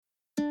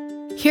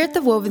Here at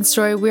The Woven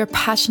Story, we are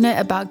passionate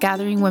about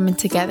gathering women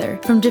together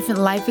from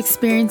different life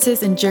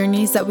experiences and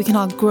journeys that we can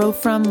all grow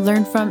from,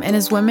 learn from, and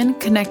as women,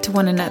 connect to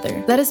one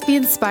another. Let us be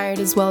inspired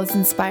as well as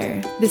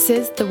inspire. This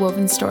is The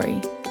Woven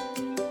Story.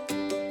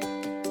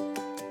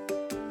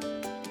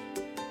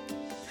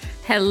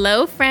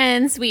 Hello,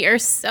 friends. We are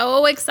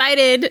so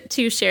excited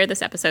to share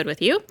this episode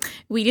with you.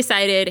 We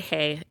decided,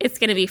 hey, it's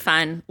going to be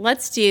fun.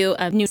 Let's do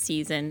a new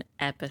season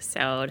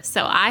episode.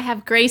 So I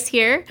have Grace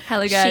here.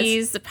 Hello, guys.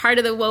 She's a part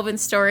of the Woven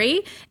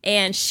Story,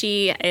 and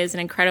she is an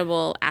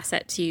incredible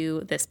asset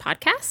to this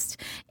podcast.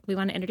 We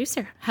want to introduce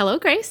her. Hello,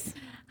 Grace.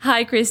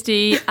 Hi,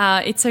 Christy.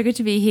 It's so good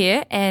to be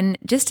here. And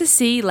just to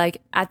see,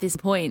 at this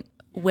point,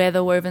 where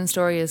the Woven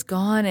Story has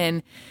gone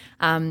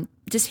and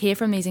just hear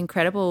from these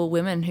incredible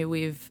women who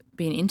we've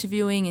been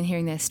interviewing and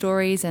hearing their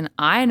stories. And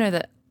I know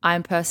that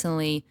I'm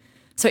personally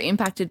so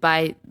impacted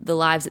by the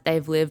lives that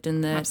they've lived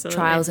and the Absolutely.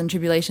 trials and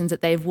tribulations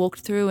that they've walked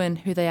through and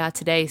who they are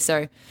today.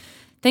 So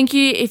thank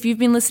you if you've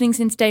been listening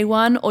since day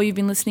one or you've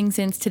been listening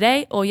since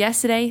today or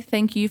yesterday.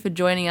 Thank you for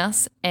joining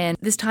us. And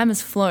this time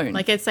has flown.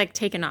 It's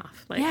taken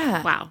off.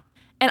 Yeah. Wow.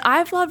 And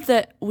I've loved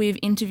that we've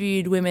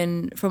interviewed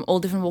women from all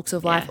different walks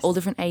of life, Yes. all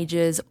different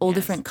ages, all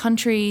different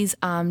countries,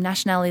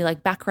 nationality,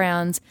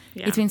 backgrounds.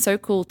 Yeah. It's been so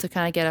cool to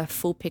kind of get a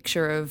full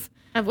picture of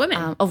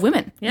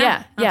women.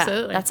 Yeah,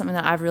 absolutely. That's something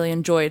that I've really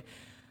enjoyed.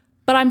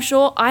 But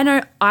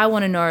I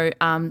want to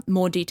know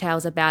more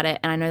details about it,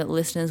 and I know that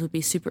listeners would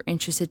be super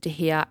interested to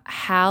hear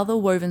how the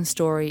Woven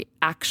Story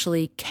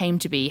actually came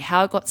to be,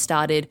 how it got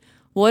started.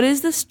 What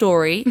is the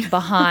story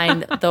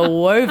behind the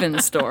Woven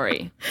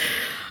Story?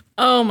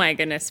 Oh my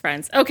goodness,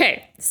 friends.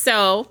 Okay,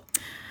 so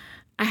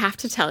I have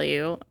to tell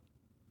you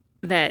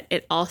that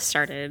it all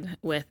started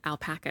with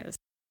alpacas.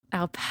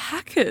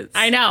 Alpacas.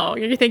 I know.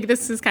 You think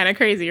this is kind of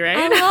crazy, right?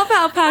 I love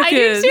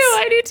alpacas.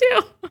 I do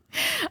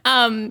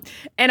too.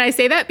 And I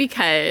say that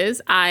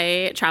because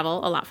I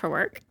travel a lot for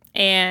work,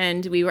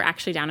 and we were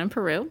actually down in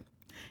Peru,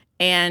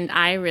 and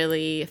I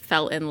really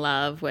fell in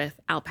love with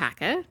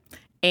alpaca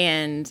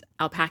and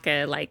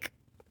alpaca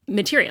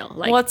material.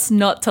 What's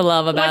not to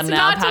love about an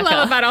alpaca? What's not to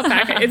love about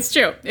alpaca? It's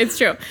true. It's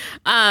true.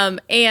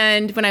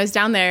 And when I was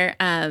down there,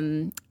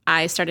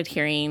 I started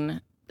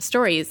hearing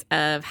stories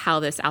of how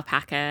this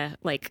alpaca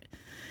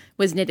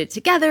was knitted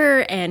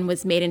together and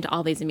was made into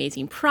all these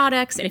amazing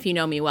products. And if you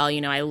know me well, you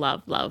know I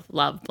love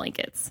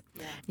blankets.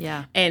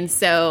 Yeah. And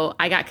so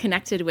I got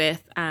connected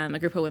with a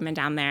group of women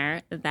down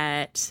there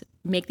that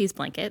make these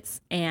blankets.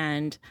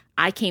 And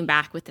I came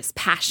back with this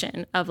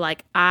passion of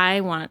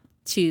I want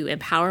to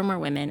empower more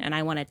women and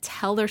I want to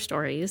tell their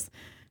stories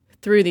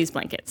through these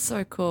blankets.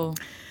 So cool.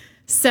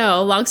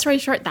 So long story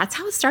short, that's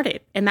how it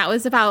started. And that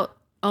was about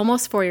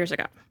almost 4 years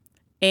ago.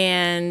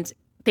 And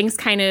things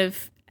kind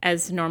of,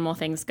 as normal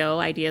things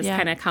go, ideas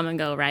kind of come and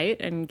go, right?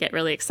 And get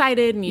really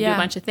excited and you do a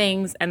bunch of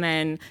things and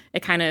then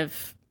it kind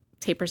of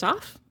tapers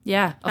off.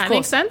 Yeah, of course. That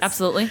makes sense?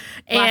 Absolutely.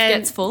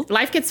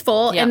 Life gets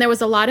full. And there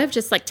was a lot of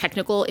just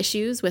technical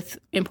issues with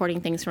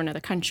importing things from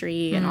another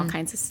country and all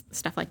kinds of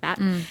stuff like that.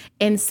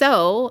 And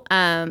so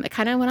it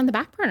kind of went on the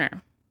back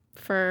burner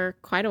for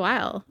quite a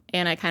while.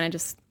 And I kind of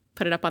just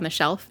put it up on the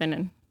shelf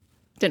and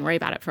didn't worry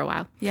about it for a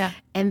while. Yeah.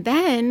 And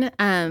then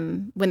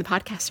when the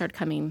podcast started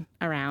coming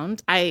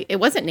around, it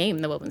wasn't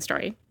named The Woven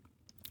Story.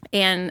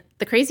 And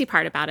the crazy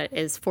part about it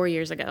is 4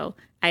 years ago,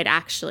 I'd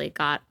actually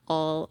got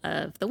all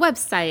of the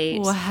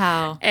website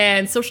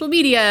and social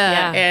media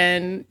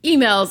and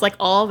emails,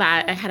 all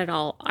that. I had it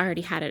all,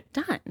 already had it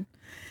done.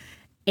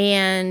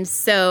 And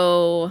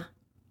so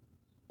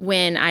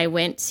when I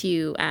went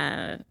to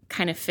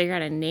kind of figure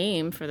out a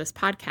name for this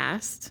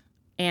podcast,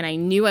 and I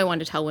knew I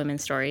wanted to tell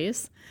women's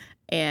stories,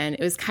 and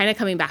it was kind of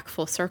coming back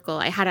full circle.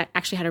 I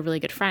actually had a really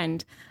good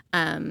friend.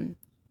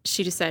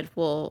 She just said,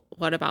 well,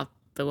 what about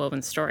the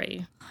Woven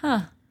Story?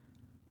 Huh.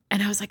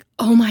 And I was like,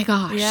 oh my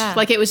gosh. Yeah.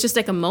 It was just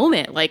a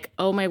moment,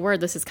 oh my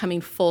word, this is coming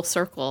full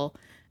circle.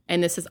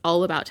 And this is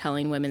all about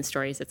telling women's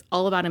stories. It's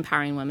all about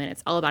empowering women.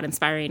 It's all about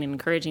inspiring and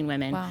encouraging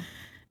women. Wow.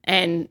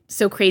 And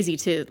so crazy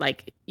to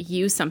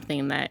use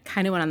something that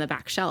kind of went on the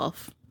back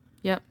shelf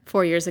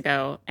 4 years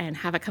ago and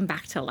have it come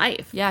back to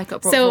life. Yeah, it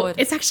got brought forward.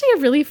 So it's actually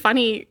a really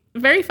funny,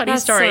 very funny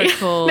story. So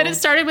cool. That it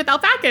started with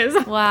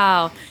alpacas.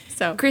 Wow.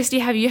 So, Christy,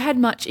 have you had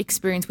much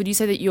experience? Would you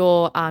say that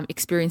you're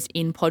experienced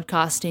in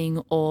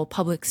podcasting or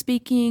public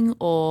speaking,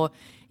 or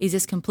is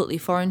this completely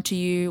foreign to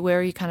you? Where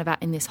are you kind of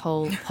at in this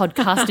whole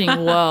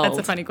podcasting world? That's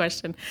a funny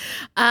question.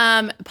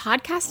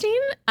 Podcasting,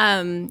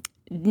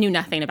 knew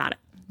nothing about it.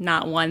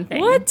 Not one thing.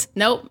 What?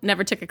 Nope.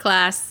 Never took a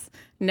class.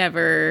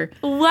 Never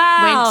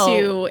Wow. went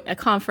to a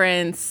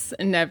conference.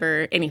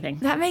 Never anything.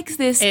 That makes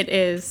this It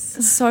is.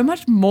 so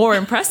much more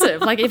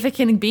impressive. If it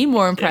can be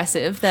more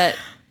impressive that...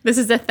 This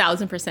is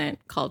 1,000%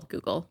 called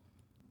Google.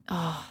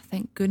 Oh,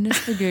 thank goodness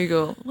for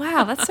Google.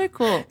 Wow, that's so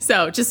cool.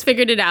 So just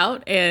figured it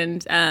out.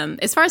 And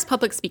as far as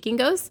public speaking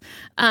goes,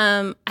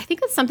 I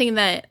think it's something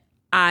that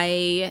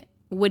I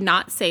would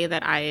not say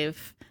that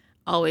I've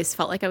always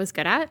felt like I was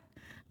good at.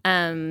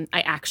 I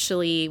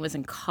actually was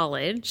in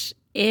college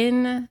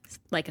in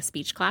a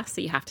speech class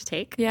that you have to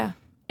take. Yeah.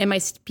 And my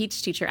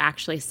speech teacher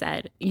actually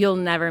said, "You'll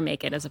never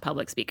make it as a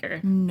public speaker."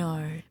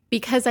 No.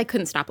 Because I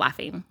couldn't stop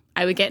laughing.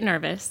 I would get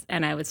nervous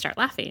and I would start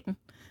laughing.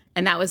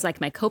 And that was like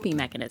my coping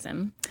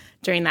mechanism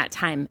during that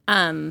time.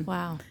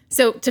 Wow.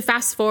 So to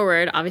fast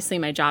forward, obviously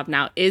my job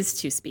now is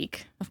to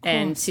speak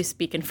and to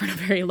speak in front of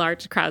very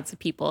large crowds of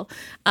people.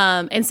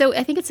 And so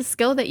I think it's a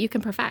skill that you can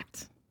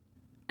perfect.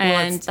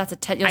 And Well,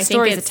 your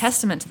story is a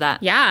testament to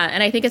that. Yeah.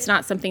 And I think it's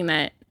not something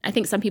that I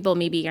think some people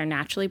maybe are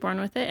naturally born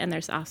with it. And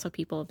there's also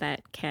people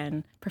that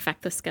can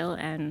perfect the skill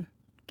and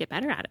get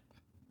better at it.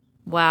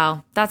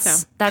 Wow,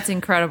 that's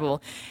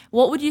incredible.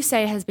 What would you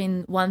say has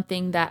been one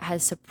thing that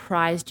has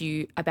surprised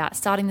you about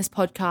starting this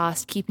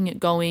podcast, keeping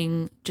it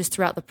going just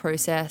throughout the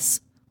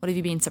process? What have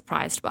you been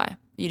surprised by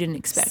you didn't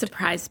expect?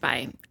 Surprised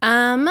by?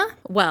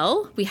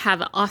 Well, we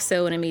have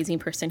also an amazing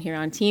person here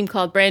on team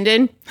called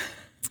Brandon.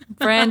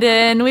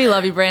 Brandon, we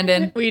love you,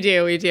 Brandon. We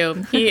do.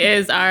 He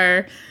is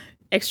our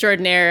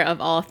extraordinaire of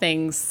all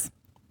things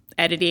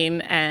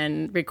editing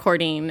and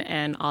recording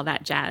and all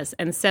that jazz.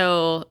 And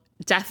so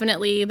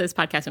definitely this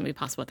podcast wouldn't be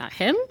possible without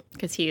him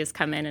because he has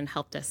come in and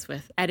helped us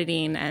with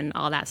editing and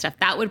all that stuff.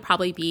 That would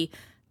probably be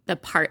the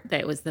part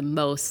that was the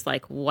most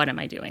like, what am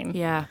I doing?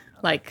 Yeah.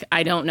 Like,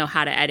 I don't know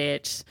how to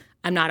edit.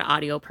 I'm not an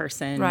audio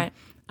person. Right.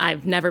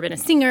 I've never been a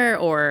singer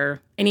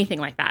or anything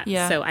like that.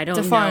 Yeah. So I don't know.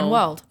 It's a foreign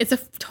world. It's a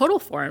total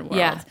foreign world.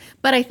 Yeah.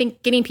 But I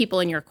think getting people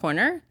in your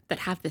corner that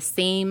have the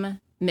same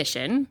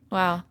mission.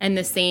 Wow. And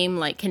the same,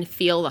 like, can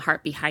feel the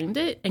heart behind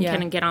it and Yeah.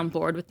 can get on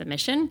board with the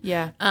mission.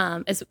 Yeah.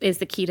 Is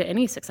the key to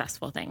any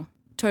successful thing.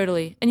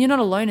 Totally. And you're not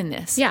alone in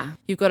this. Yeah.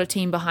 You've got a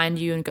team behind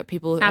you and got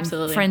people,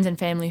 Absolutely. And friends and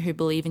family who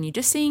believe in you.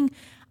 Just seeing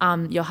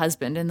your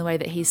husband and the way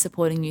that he's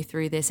supporting you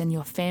through this and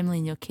your family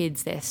and your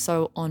kids, they're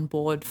so on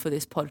board for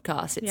this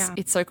podcast.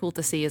 It's so cool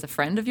to see as a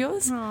friend of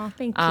yours. Oh,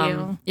 thank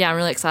you. Yeah, I'm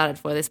really excited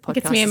for this podcast.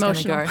 Gets me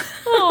emotional.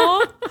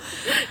 Go.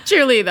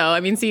 Truly, though. I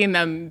mean, seeing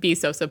them be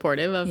so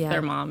supportive of Yeah.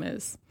 their mom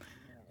is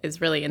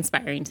really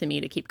inspiring to me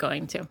to keep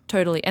going too.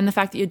 Totally. And the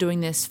fact that you're doing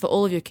this for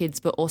all of your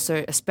kids, but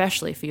also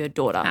especially for your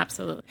daughter.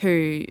 Absolutely.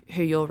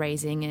 Who you're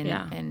raising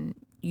and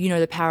you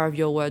know the power of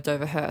your words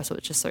over her. So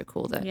it's just so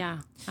cool that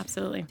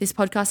absolutely. this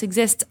podcast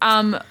exists.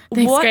 Thanks,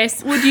 what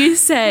Grace. would you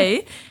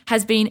say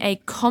has been a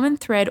common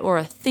thread or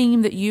a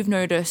theme that you've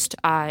noticed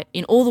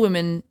in all the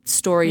women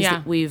stories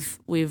that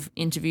we've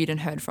interviewed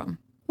and heard from?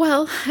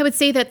 Well, I would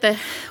say that the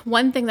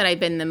one thing that I've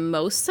been the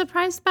most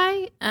surprised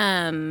by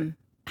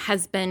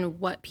has been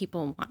what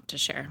people want to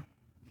share.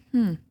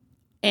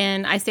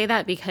 And I say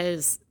that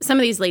because some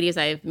of these ladies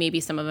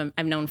some of them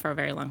I've known for a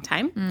very long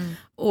time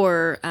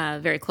or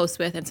very close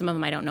with, and some of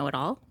them I don't know at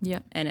all. Yeah.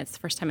 And it's the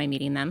first time I'm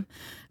meeting them.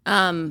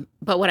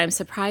 But what I'm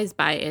surprised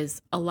by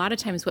is a lot of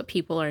times what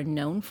people are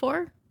known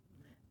for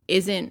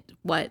isn't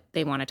what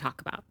they want to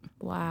talk about.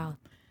 Wow.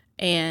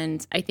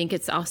 And I think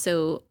it's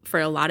also for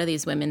a lot of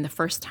these women, the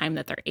first time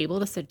that they're able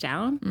to sit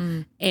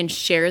down and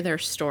share their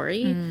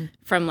story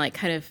from like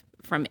kind of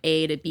from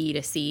A to B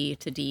to C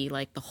to D,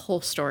 like the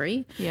whole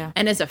story. Yeah.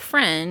 And as a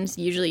friend,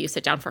 usually you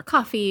sit down for a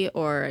coffee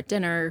or a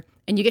dinner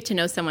and you get to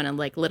know someone in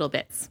like little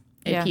bits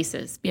and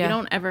pieces. But you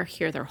don't ever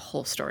hear their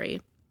whole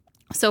story.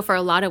 So for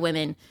a lot of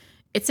women,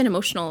 it's an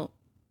emotional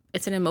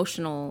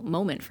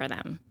moment for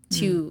them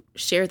to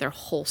share their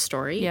whole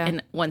story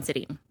in one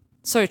sitting.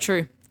 So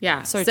true.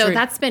 Yeah. So true.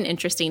 that's been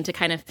interesting to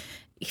kind of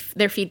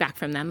their feedback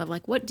from them of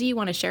like, what do you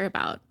want to share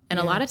about? And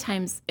a lot of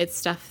times it's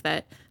stuff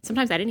that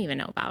sometimes I didn't even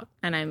know about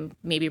and I'm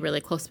maybe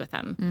really close with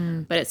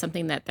them. But it's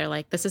something that they're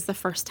like, this is the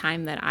first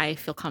time that I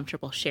feel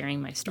comfortable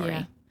sharing my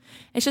story.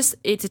 Yeah.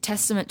 It's a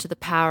testament to the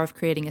power of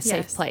creating a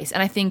safe place.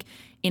 And I think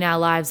in our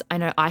lives, I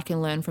know I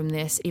can learn from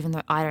this, even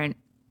though I don't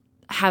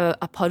have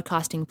a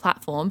podcasting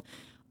platform.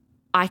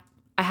 I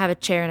have a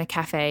chair in a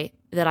cafe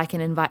that I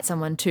can invite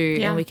someone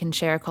to and we can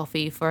share a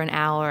coffee for an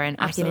hour and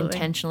Absolutely. I can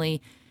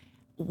intentionally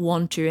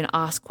want to and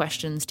ask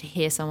questions to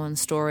hear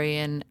someone's story.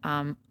 And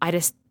I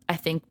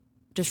think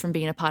just from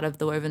being a part of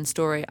the Woven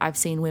story, I've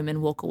seen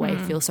women walk away,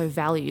 feel so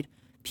valued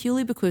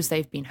purely because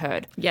they've been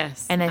heard.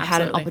 Yes. And they've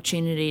had an absolutely.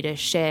 opportunity to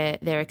share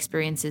their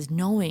experiences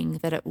knowing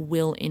that it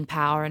will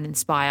empower and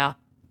inspire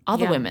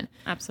other women.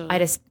 Absolutely. I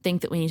just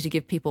think that we need to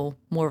give people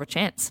more of a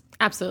chance.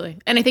 Absolutely.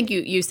 And I think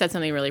you said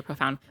something really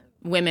profound.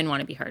 Women want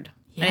to be heard.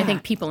 And I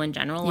think people in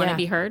general want to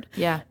be heard.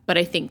 Yeah. But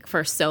I think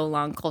for so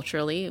long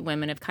culturally,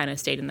 women have kind of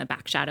stayed in the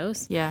back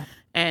shadows. Yeah.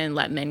 And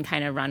let men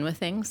kind of run with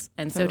things.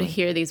 And so to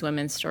hear these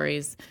women's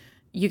stories,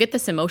 you get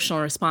this emotional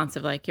response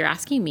of like, you're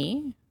asking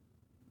me?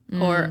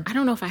 Or I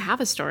don't know if I have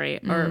a story.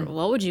 Or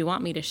what would you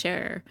want me to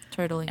share?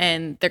 Totally.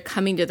 And they're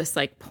coming to this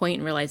like point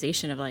and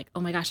realization of like,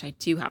 oh my gosh, I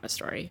do have a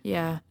story.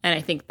 Yeah. And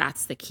I think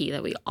that's the key,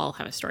 that we all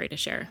have a story to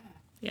share.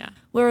 Yeah.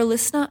 We're a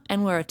listener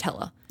and we're a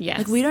teller. Yes.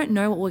 Like we don't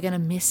know what we're going to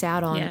miss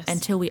out on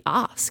until we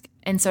ask.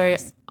 And so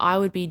I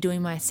would be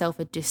doing myself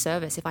a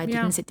disservice if I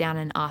didn't sit down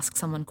and ask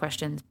someone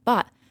questions.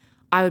 But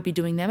I would be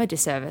doing them a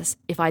disservice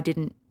if I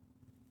didn't,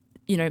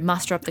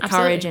 muster up the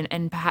courage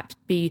and perhaps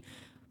be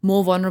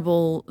more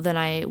vulnerable than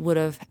I would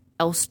have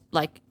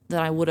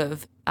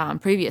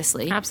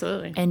previously.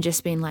 Absolutely. And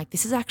just being like,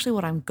 this is actually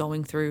what I'm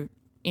going through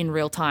in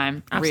real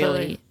time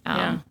Absolutely.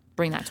 really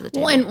bring that to the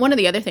table. Well, and one of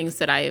the other things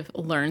that I've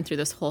learned through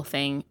this whole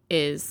thing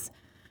is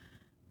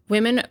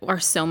women are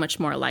so much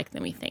more alike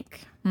than we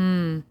think.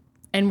 And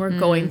we're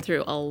going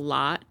through a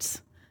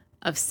lot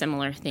of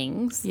similar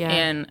things. Yeah.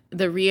 And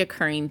the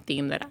reoccurring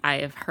theme that I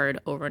have heard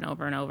over and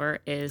over and over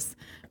is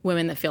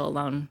women that feel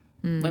alone,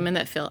 women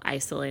that feel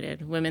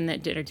isolated, women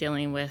that are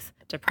dealing with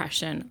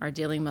depression or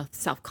dealing with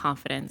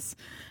self-confidence.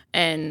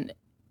 And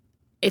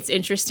it's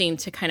interesting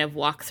to kind of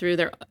walk through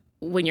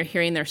when you're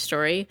hearing their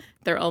story,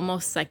 they're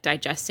almost like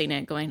digesting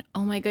it, going,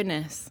 oh my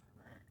goodness,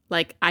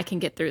 like I can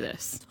get through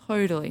this.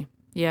 Totally.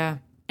 Yeah.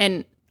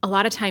 And a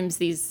lot of times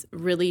these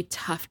really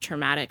tough,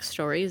 traumatic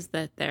stories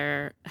that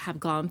they have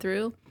gone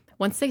through,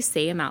 once they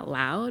say them out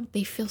loud,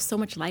 they feel so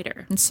much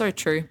lighter. It's so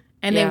true.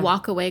 And they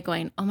walk away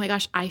going, oh my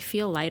gosh, I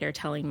feel lighter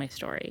telling my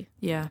story.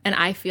 Yeah. And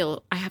I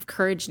feel I have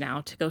courage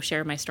now to go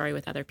share my story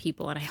with other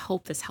people. And I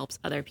hope this helps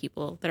other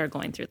people that are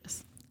going through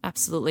this.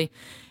 Absolutely.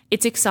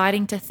 It's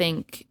exciting to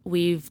think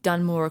we've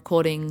done more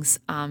recordings,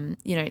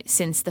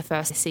 since the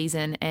first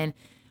season, and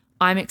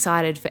I'm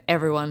excited for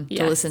everyone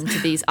to listen to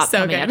these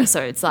upcoming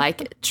episodes.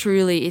 Like,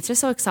 truly, it's just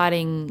so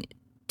exciting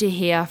to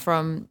hear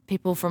from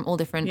people from all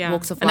different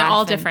walks of life. And they're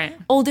all different.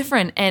 All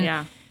different.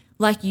 And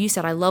like you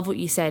said, I love what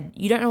you said.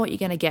 You don't know what you're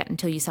going to get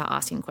until you start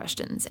asking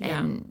questions.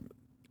 And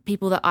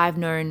people that I've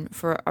known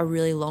for a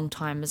really long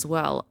time as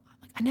well,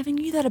 I never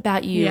knew that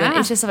about you. Yeah. And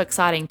it's just so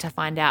exciting to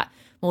find out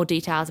more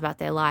details about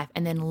their life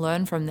and then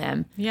learn from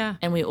them. Yeah.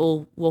 And we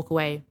all walk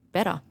away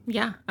better.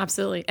 Yeah,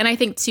 absolutely. And I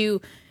think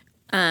too,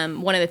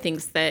 one of the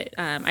things that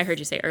I heard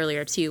you say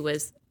earlier too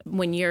was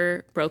when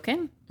you're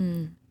broken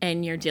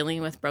and you're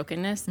dealing with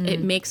brokenness,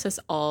 it makes us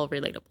all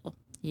relatable.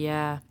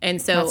 Yeah.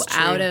 And so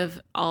out of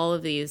all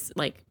of these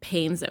like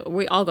pains that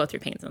we all go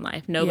through pains in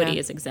life, nobody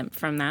is exempt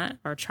from that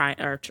or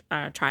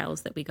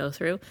trials that we go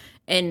through.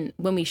 And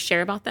when we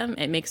share about them,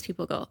 it makes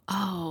people go,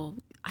 oh,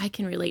 I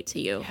can relate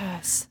to you.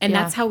 Yes. And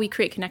that's how we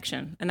create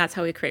connection. And that's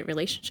how we create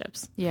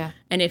relationships. Yeah.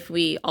 And if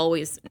we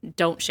always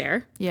don't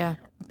share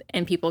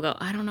and people go,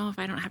 I don't know if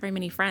I don't have very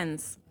many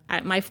friends.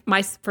 My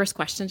first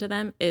question to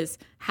them is,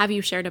 have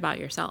you shared about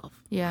yourself?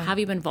 Yeah. Have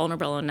you been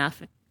vulnerable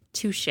enough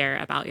to share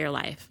about your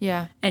life?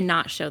 Yeah. And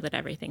not show that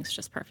everything's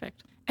just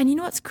perfect. And you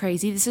know what's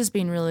crazy? This has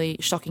been really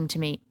shocking to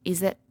me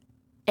is that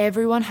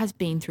everyone has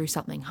been through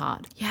something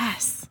hard.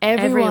 Yes.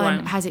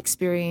 Everyone has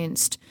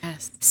experienced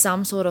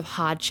some sort of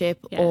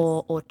hardship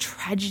or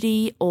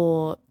tragedy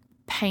or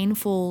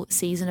painful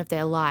season of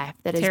their life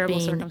that has Terrible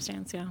been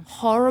circumstance,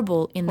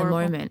 horrible in the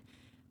moment.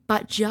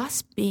 But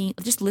just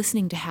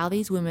listening to how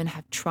these women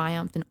have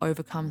triumphed and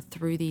overcome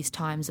through these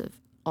times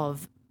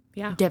of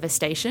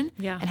devastation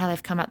and how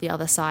they've come out the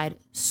other side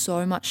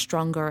so much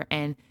stronger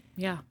and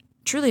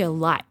truly a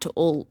light to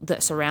all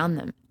that surround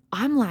them.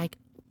 I'm like,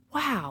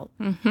 wow.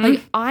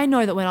 Like, I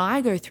know that when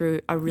I go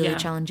through a really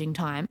challenging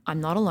time, I'm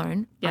not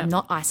alone. I'm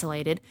not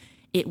isolated.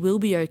 It will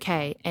be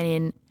okay.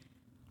 And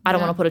I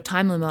don't want to put a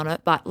time limit on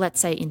it, but let's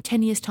say in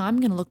 10 years' time, I'm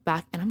going to look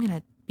back and I'm going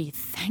to be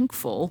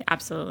thankful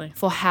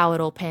for how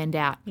it all panned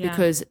out.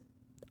 Because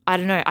I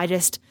don't know,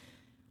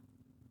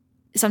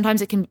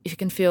 sometimes it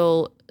can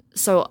feel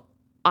so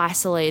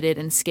isolated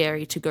and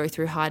scary to go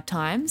through hard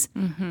times.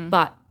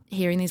 But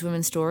hearing these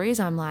women's stories,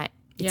 I'm like,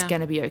 it's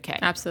going to be okay.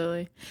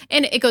 Absolutely.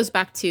 And it goes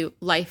back to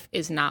life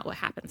is not what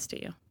happens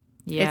to you.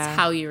 Yeah. It's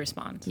how you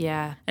respond.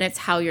 Yeah. And it's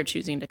how you're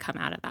choosing to come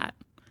out of that.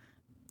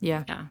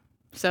 Yeah. Yeah.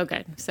 So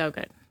good. So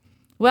good.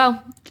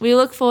 Well, we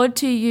look forward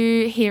to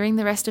you hearing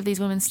the rest of these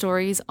women's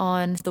stories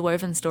on The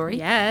Woven Story.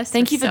 Yes.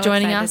 Thank you for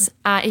joining us.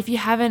 If you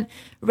haven't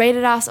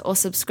rated us or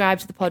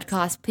subscribed to the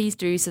podcast, please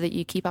do so that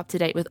you keep up to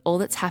date with all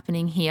that's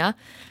happening here.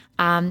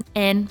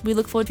 And we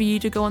look forward for you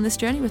to go on this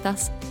journey with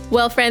us.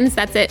 Well, friends,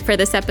 that's it for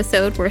this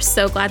episode. We're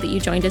so glad that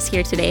you joined us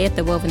here today at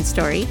The Woven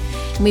Story.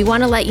 And we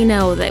want to let you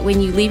know that when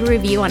you leave a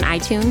review on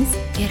iTunes,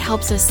 it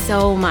helps us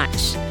so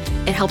much.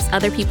 It helps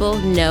other people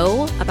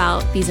know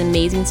about these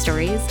amazing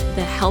stories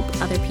that help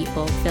other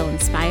people feel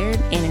inspired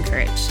and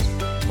encouraged.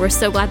 We're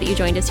so glad that you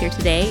joined us here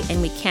today,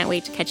 and we can't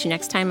wait to catch you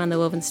next time on The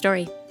Woven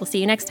Story. We'll see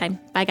you next time.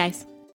 Bye, guys.